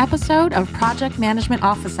another episode of Project Management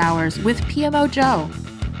Office Hours with PMO Joe.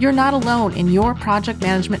 You're not alone in your project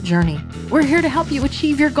management journey. We're here to help you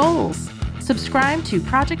achieve your goals. Subscribe to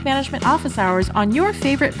Project Management Office Hours on your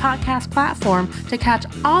favorite podcast platform to catch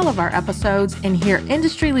all of our episodes and hear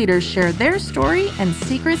industry leaders share their story and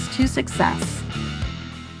secrets to success.